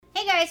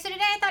Okay, so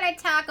today I thought I'd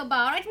talk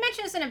about, I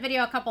mentioned this in a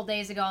video a couple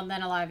days ago, and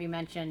then a lot of you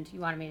mentioned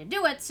you wanted me to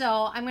do it,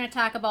 so I'm going to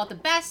talk about the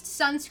best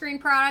sunscreen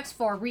products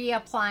for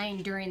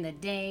reapplying during the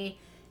day,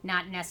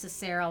 not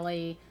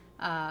necessarily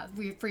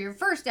for your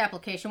first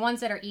application, ones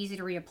that are easy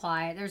to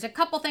reapply. There's a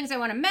couple things I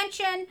want to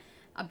mention.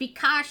 Be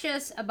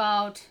cautious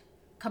about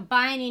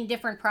combining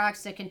different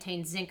products that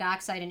contain zinc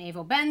oxide and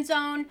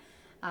avobenzone.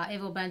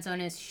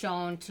 Avobenzone is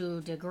shown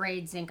to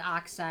degrade zinc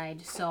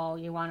oxide, so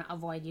you want to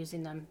avoid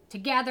using them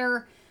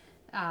together.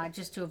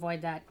 Just to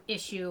avoid that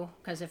issue,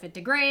 because if it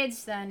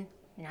degrades, then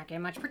you're not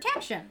getting much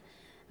protection.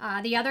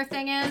 The other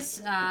thing is,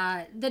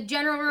 the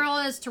general rule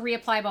is to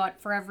reapply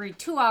about for every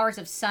 2 hours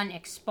of sun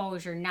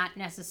exposure, not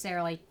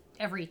necessarily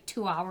every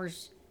 2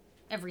 hours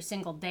every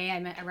single day.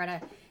 I read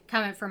a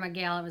comment from a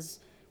gal that was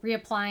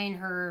reapplying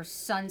her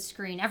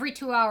sunscreen every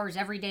 2 hours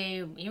every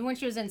day, even when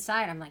she was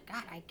inside. I'm like,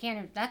 God, I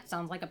can't, that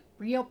sounds like a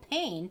real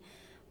pain.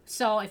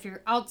 So if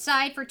you're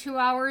outside for 2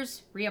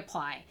 hours,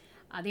 reapply.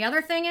 The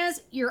other thing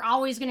is, you're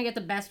always going to get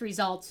the best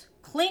results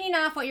cleaning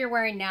off what you're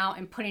wearing now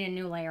and putting a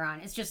new layer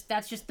on. That's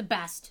just the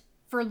best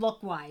for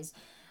look-wise.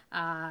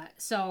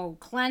 So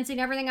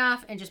cleansing everything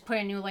off and just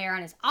putting a new layer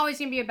on is always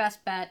going to be your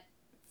best bet,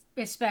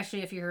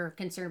 especially if you're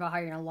concerned about how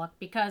you're going to look.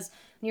 Because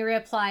when you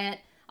reapply it,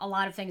 a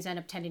lot of things end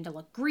up tending to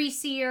look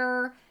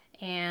greasier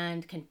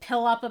and can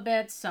pill up a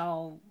bit.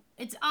 So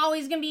it's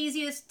always going to be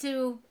easiest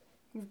to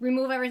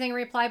remove everything and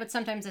reapply, but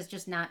sometimes it's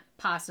just not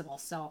possible.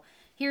 So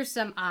here's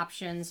some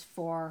options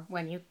for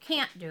when you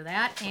can't do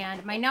that.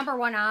 And my number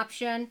one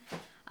option,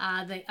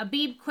 the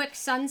Abib Quick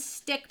Sun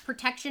Stick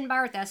Protection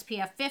Bar with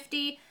SPF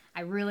 50.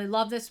 I really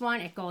love this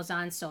one. It goes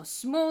on so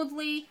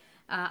smoothly.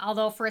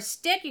 Although for a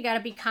stick, you got to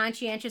be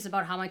conscientious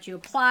about how much you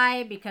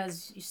apply,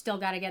 because you still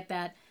got to get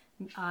that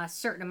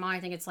certain amount. I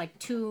think it's like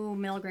 2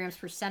 milligrams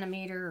per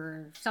centimeter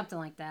or something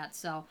like that.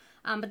 So,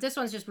 but this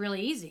one's just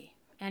really easy.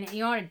 And you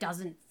know what? It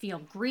doesn't feel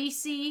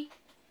greasy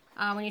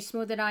when you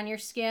smooth it on your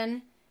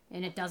skin.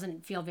 And it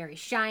doesn't feel very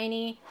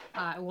shiny.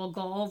 It will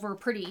go over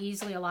pretty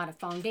easily a lot of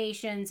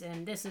foundations,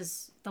 and this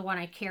is the one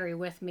I carry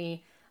with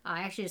me. I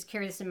actually just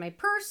carry this in my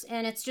purse,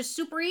 and it's just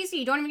super easy.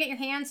 You don't even get your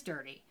hands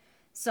dirty.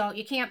 So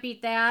you can't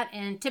beat that,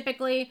 and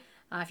typically,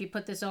 if you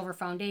put this over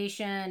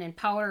foundation and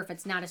powder, if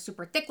it's not a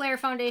super thick layer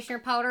foundation or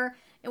powder,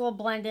 it will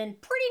blend in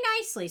pretty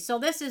nicely. So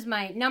this is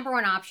my number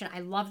one option. I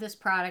love this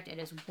product. It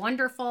is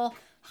wonderful.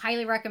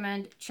 Highly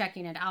recommend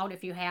checking it out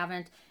if you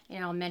haven't.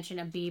 And I'll mention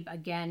Abib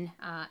again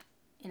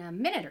in a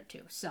minute or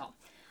two. So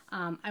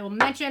I will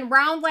mention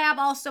Round Lab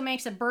also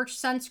makes a birch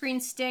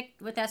sunscreen stick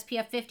with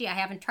SPF 50. I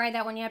haven't tried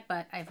that one yet,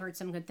 but I've heard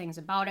some good things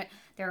about it.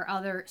 There are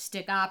other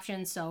stick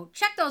options, so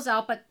check those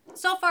out. But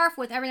so far,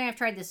 with everything I've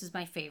tried, this is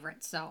my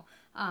favorite. So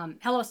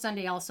Hello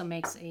Sunday also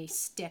makes a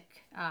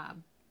stick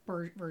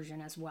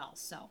version as well.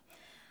 So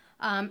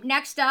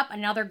next up,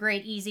 another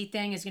great easy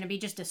thing is going to be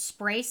just a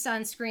spray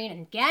sunscreen.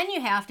 And again,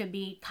 you have to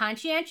be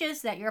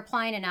conscientious that you're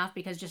applying enough,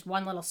 because just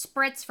one little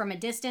spritz from a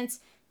distance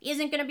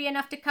isn't going to be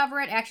enough to cover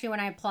it. Actually, when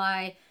I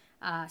apply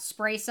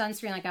spray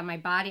sunscreen, like on my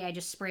body, I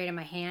just spray it in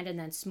my hand and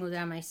then smooth it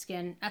on my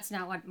skin. That's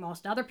not what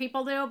most other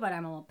people do, but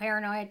I'm a little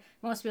paranoid.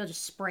 Most people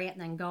just spray it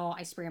and then go.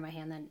 I spray it in my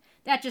hand, then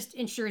that just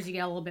ensures you get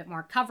a little bit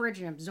more coverage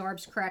and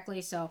absorbs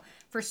correctly. So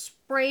for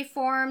spray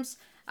forms,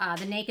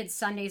 the Naked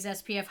Sundays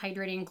SPF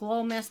Hydrating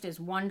Glow Mist is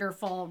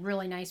wonderful,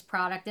 really nice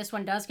product. This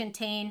one does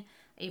contain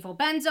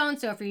avobenzone,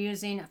 so if you're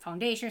using a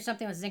foundation or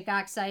something with zinc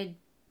oxide,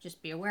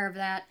 just be aware of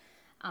that.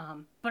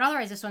 But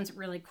otherwise, this one's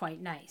really quite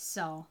nice.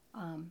 So,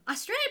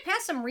 Australia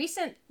passed some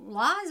recent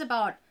laws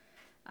about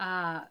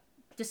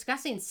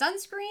discussing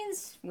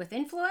sunscreens with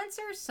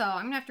influencers. So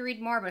I'm going to have to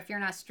read more. But if you're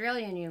in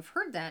Australia and you've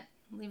heard that,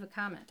 leave a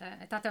comment.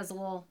 I thought that was a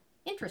little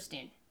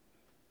interesting.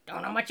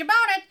 Don't know much about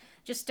it.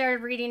 Just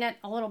started reading it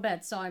a little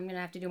bit. So I'm going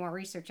to have to do more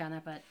research on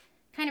that. But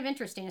kind of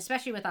interesting,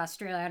 especially with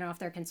Australia. I don't know if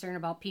they're concerned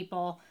about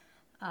people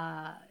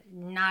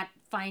not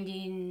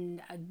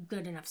finding a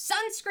good enough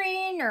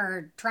sunscreen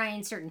or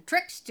trying certain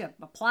tricks to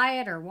apply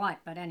it or what.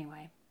 But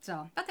anyway, so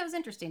I thought that was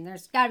interesting.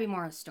 There's got to be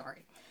more of the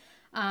story.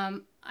 I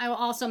will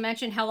also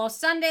mention Hello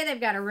Sunday.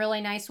 They've got a really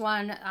nice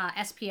one,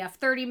 SPF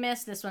 30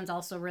 mist. This one's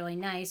also really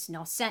nice.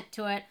 No scent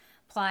to it.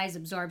 Applies,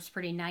 absorbs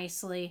pretty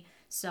nicely.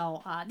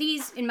 So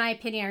these, in my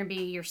opinion, are going to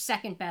be your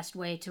second best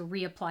way to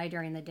reapply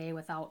during the day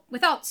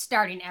without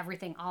starting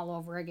everything all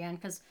over again,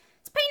 because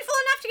it's painful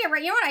enough to get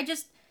right. You know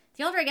what?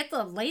 The older I get,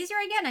 the lazier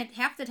I get. And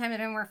half the time I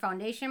don't wear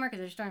foundation anymore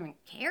because I just don't even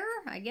care,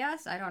 I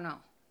guess. I don't know.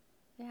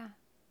 Yeah.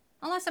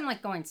 Unless I'm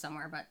like going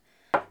somewhere, but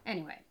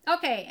anyway.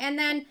 Okay, and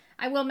then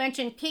I will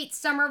mention Kate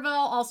Somerville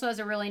also has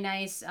a really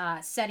nice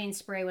setting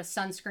spray with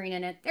sunscreen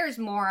in it. There's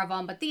more of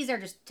them, but these are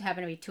just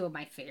happen to be two of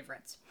my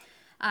favorites.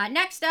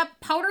 Next up,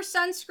 powder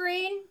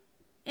sunscreen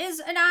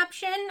is an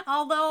option,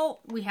 although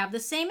we have the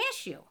same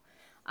issue.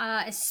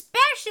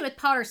 Especially with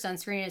powder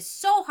sunscreen, it's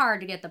so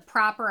hard to get the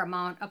proper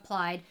amount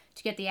applied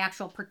to get the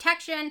actual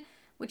protection,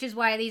 which is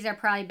why these are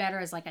probably better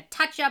as like a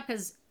touch-up,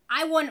 because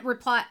I wouldn't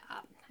rely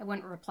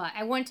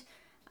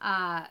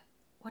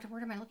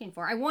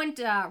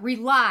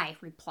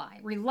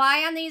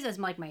on these as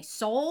like my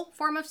sole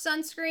form of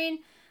sunscreen,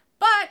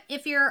 But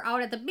if you're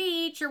out at the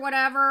beach or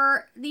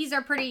whatever, these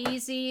are pretty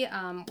easy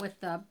with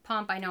the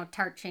pump. I know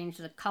Tarte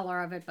changed the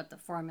color of it, but the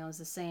formula is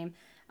the same.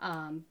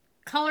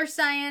 Color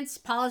Science,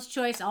 Paula's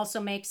Choice also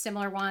makes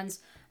similar ones.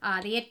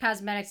 The IT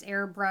Cosmetics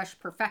Airbrush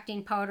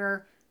Perfecting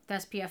Powder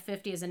with SPF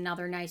 50 is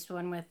another nice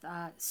one with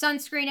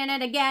sunscreen in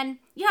it. Again,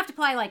 you have to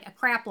apply like a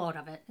crap load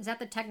of it. Is that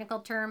the technical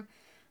term?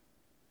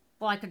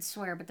 Well, I could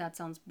swear, but that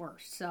sounds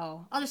worse.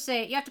 So I'll just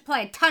say you have to apply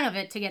a ton of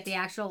it to get the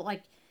actual,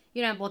 like,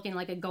 you know, looking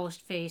like a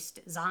ghost-faced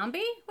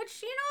zombie,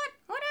 which, you know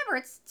what, whatever,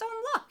 it's its own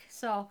look.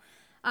 So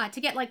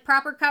to get like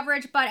proper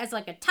coverage, but as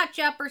like a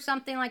touch-up or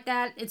something like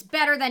that, it's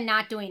better than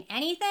not doing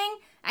anything.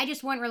 I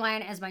just wouldn't rely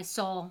on it as my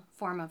sole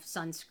form of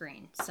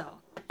sunscreen. So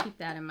keep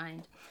that in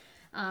mind.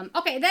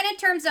 Okay, then in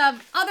terms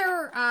of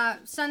other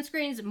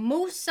sunscreens,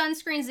 mousse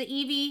sunscreens, the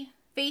Evie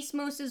Face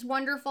Mousse is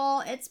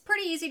wonderful. It's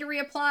pretty easy to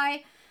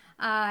reapply.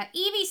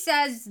 Evie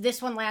says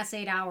this one lasts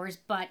 8 hours,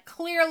 but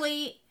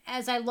clearly,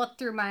 as I look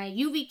through my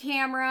UV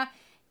camera,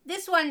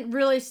 this one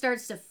really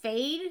starts to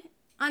fade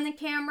on the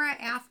camera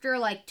after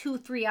like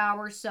 2-3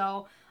 hours.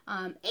 So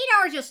 8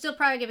 hours, you'll still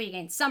probably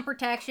gain some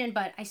protection,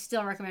 but I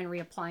still recommend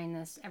reapplying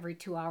this every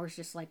 2 hours,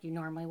 just like you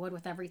normally would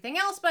with everything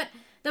else. But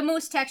the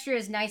mousse texture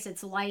is nice,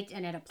 it's light,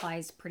 and it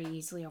applies pretty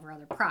easily over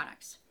other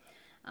products.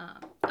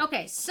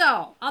 Okay,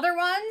 so other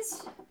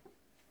ones.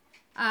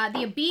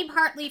 The Abib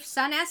Heartleaf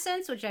Sun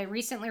Essence, which I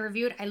recently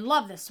reviewed. I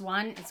love this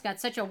one. It's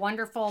got such a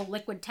wonderful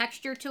liquid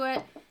texture to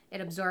it. It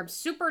absorbs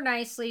super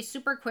nicely,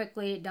 super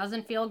quickly. It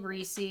doesn't feel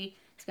greasy.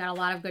 It's got a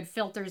lot of good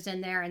filters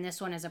in there, and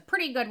this one is a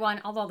pretty good one,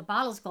 although the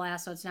bottle's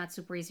glass, so it's not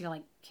super easy to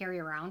like carry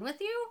around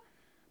with you.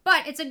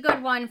 But it's a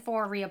good one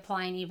for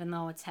reapplying, even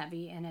though it's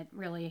heavy, and it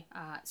really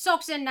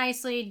soaks in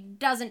nicely,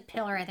 doesn't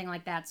pill or anything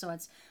like that, so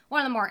it's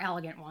one of the more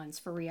elegant ones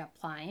for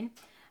reapplying.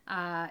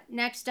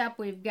 Next up,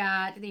 we've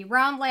got the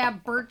Round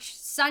Lab Birch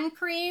Sun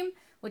Cream,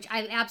 which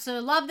I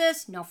absolutely love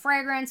this. No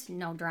fragrance,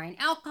 no drying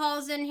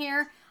alcohols in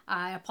here.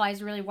 It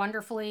applies really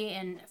wonderfully,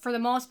 and for the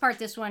most part,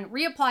 this one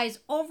reapplies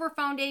over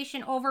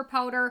foundation, over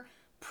powder.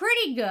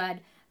 Pretty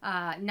good.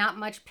 Not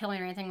much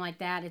pilling or anything like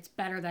that. It's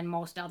better than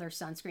most other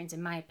sunscreens,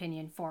 in my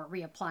opinion, for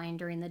reapplying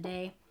during the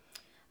day.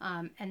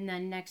 And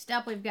then next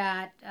up, we've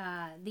got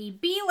the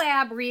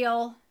B-Lab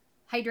Real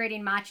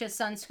Hydrating Matcha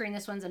Sunscreen.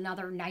 This one's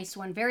another nice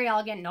one. Very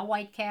elegant, no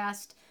white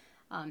cast,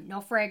 no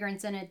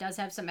fragrance in it. It does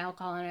have some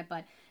alcohol in it,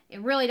 but it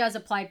really does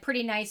apply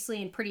pretty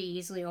nicely and pretty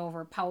easily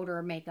over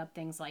powder, makeup,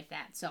 things like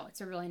that. So it's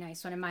a really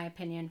nice one, in my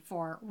opinion,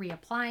 for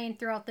reapplying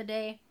throughout the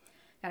day.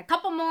 Got a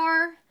couple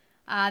more.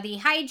 The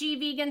Hygie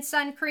Vegan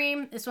Sun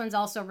Cream. This one's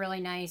also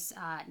really nice.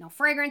 No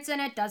fragrance in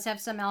it. Does have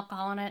some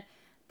alcohol in it.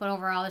 But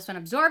overall, this one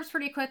absorbs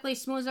pretty quickly,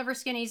 smooths over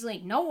skin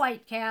easily, no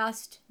white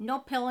cast, no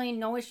pilling,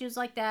 no issues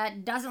like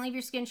that, doesn't leave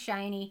your skin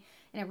shiny,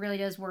 and it really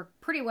does work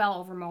pretty well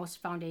over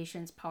most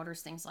foundations,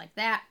 powders, things like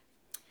that.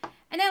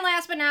 And then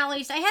last but not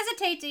least, I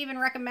hesitate to even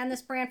recommend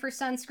this brand for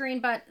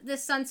sunscreen, but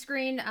this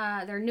sunscreen,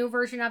 their new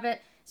version of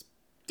it, is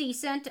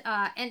decent.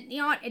 And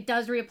you know what? It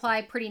does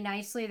reapply pretty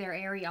nicely. Their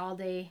Airy All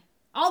Day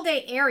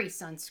Airy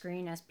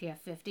Sunscreen, SPF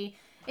 50.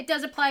 It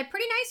does apply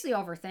pretty nicely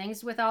over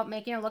things without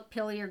making it look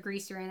pilly or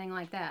greasy or anything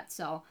like that.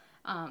 So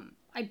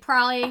I'd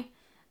probably,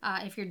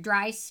 if you're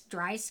dry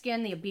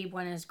skin, the Abib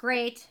one is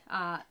great.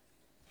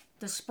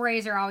 The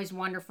sprays are always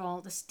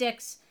wonderful. The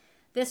sticks,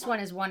 this one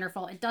is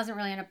wonderful. It doesn't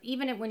really end up,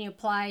 even when you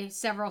apply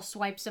several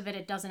swipes of it,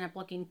 it doesn't end up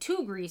looking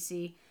too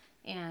greasy.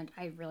 And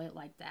I really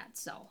like that.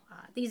 So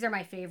these are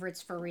my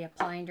favorites for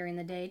reapplying during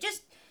the day.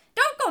 Just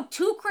don't go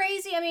too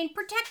crazy. I mean,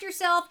 protect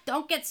yourself.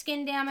 Don't get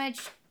skin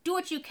damage. Do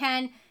what you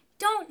can.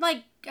 Don't,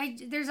 like,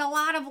 there's a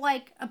lot of,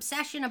 like,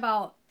 obsession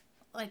about,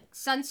 like,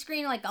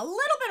 sunscreen, like, a little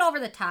bit over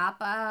the top.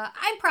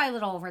 I'm probably a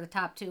little over the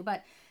top, too,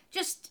 but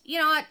just, you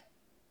know what,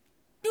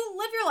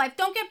 live your life.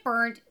 Don't get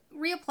burned.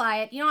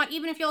 Reapply it. You know what,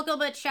 even if you look a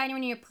little bit shiny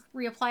when you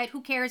reapply it,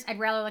 who cares? I'd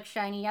rather look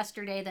shiny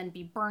yesterday than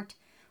be burnt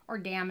or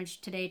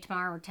damaged today,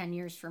 tomorrow, or 10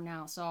 years from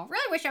now. So,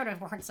 really wish I would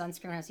have worn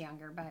sunscreen when I was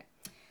younger, but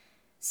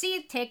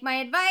see, take my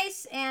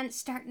advice and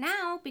start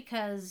now,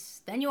 because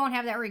then you won't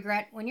have that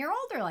regret when you're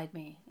older like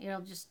me.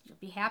 You'll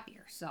be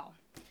happier. So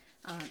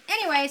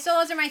anyway, so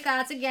those are my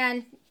thoughts.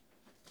 Again,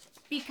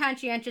 be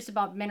conscientious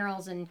about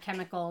minerals and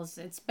chemicals.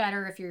 It's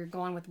better if you're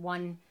going with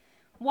one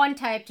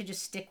type to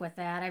just stick with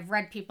that. I've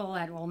read people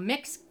that will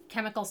mix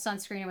chemical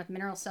sunscreen with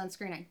mineral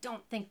sunscreen. I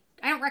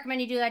don't recommend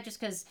you do that just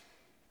because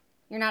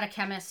you're not a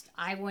chemist.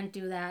 I wouldn't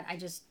do that. I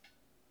just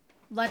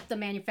let the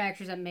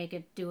manufacturers that make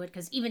it do it,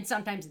 because even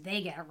sometimes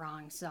they get it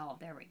wrong. So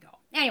there we go.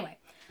 Anyway,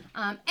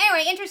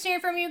 interested in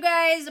hearing from you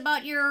guys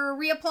about your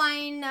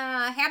reapplying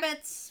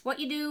habits,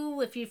 what you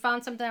do. If you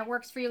found something that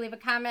works for you, leave a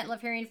comment.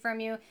 Love hearing from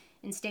you,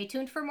 and stay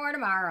tuned for more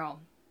tomorrow.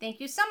 Thank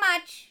you so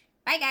much.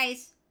 Bye,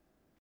 guys.